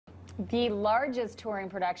The largest touring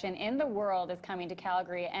production in the world is coming to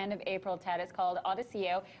Calgary end of April, Ted. It's called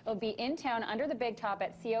Odysseo. It'll be in town under the big top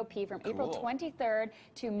at COP from April 23rd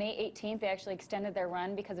to May 18th. They actually extended their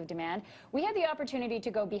run because of demand. We had the opportunity to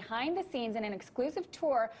go behind the scenes in an exclusive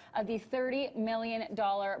tour of the $30 million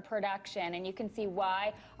production. And you can see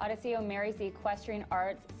why Odysseo marries the equestrian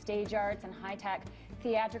arts, stage arts, and high-tech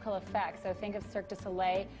theatrical effects. So think of Cirque du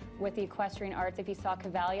Soleil with the equestrian arts. If you saw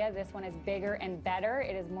Cavalia, this one is bigger and better.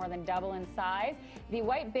 It is more than double in size. The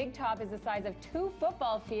white big top is the size of 2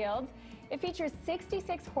 football fields. It features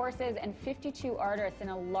 66 horses and 52 artists in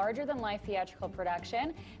a larger-than-life theatrical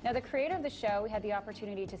production. Now, the creator of the show, we had the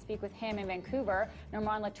opportunity to speak with him in Vancouver,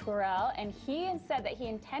 Normand Latourelle, and he said that he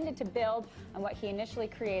intended to build on what he initially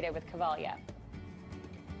created with Cavalia.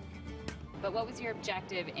 But what was your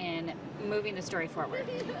objective in moving the story forward?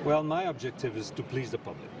 Well, my objective is to please the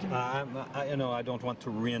public. I don't want to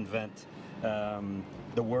reinvent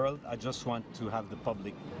the world. I just want to have the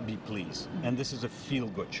public be pleased. And this is a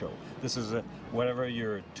feel-good show. This is whether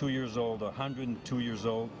you're 2 years old or 102 years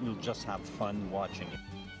old, you'll just have fun watching it.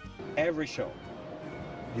 Every show,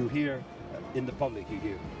 you hear in the public, you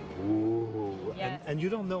hear, ooh. Yes. And you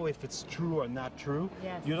don't know if it's true or not true.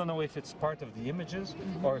 Yes. You don't know if it's part of the images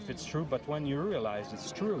or if it's true, but when you realize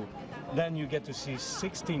it's true, then you get to see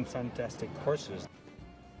 16 fantastic horses.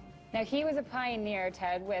 Now, he was a pioneer,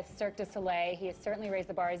 Ted, with Cirque du Soleil. He has certainly raised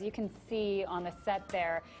the bar. As you can see on the set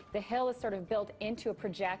there, the hill is sort of built into a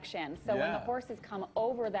projection. So when the horses come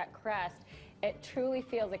over that crest, it truly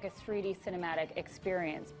feels like a 3D cinematic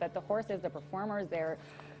experience. But the horses, the performers,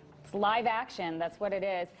 it's live action, that's what it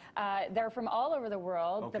is. They're from all over the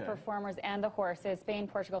world, the performers and the horses, Spain,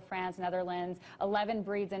 Portugal, France, Netherlands, 11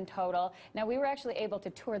 breeds in total. Now, we were actually able to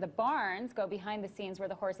tour the barns, go behind the scenes where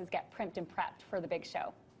the horses get primped and prepped for the big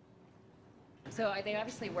show. So they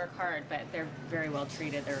obviously work hard, but they're very well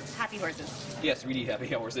treated. They're happy horses. Yes, really happy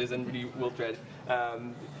horses and really well bred.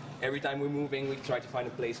 Every time we're moving, we try to find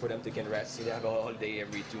a place for them to get rest. So they have a holiday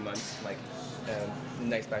every 2 months, like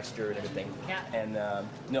nice pasture and everything. Yeah. And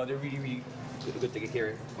no, they're really, really good to get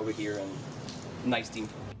here over here, and nice team.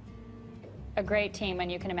 A great team,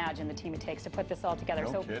 and you can imagine the team it takes to put this all together.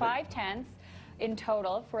 No kidding. 5 tents in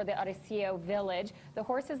total for the Odysseo village. The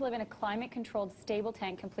horses live in a climate-controlled stable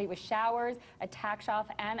tent complete with showers, a tack shop,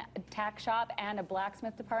 and a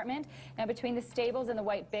blacksmith department. Now, between the stables and the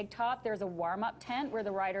white big top, there's a warm-up tent where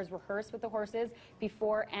the riders rehearse with the horses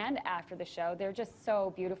before and after the show. They're just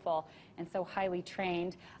so beautiful and so highly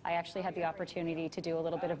trained. I actually had the opportunity to do a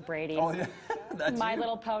little bit of Brady. Oh, yeah. That's My you.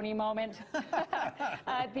 Little Pony moment.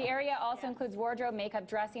 The area also includes wardrobe, makeup,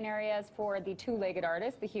 dressing areas for the 2-legged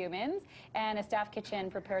artists, the humans, and a staff kitchen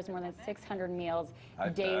prepares more than 600 meals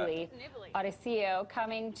daily. Odysseo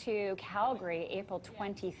coming to Calgary April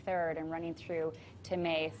 23rd and running through to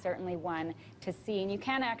May. Certainly one to see. And you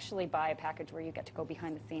can actually buy a package where you get to go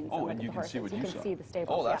behind the scenes and look at the horses. You can see the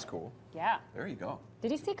stables. Oh, that's cool. Yeah. There you go.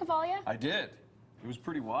 Did you see Cavalia? I did. It was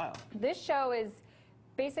pretty wild. This show is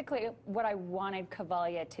basically what I wanted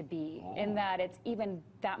Cavalia to be, in that it's even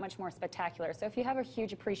that much more spectacular. So if you have a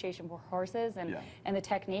huge appreciation for horses and the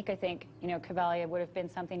technique, I think, Cavalia would have been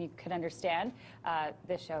something you could understand.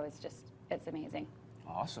 This show is just, it's amazing.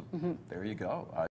 Awesome. There you go.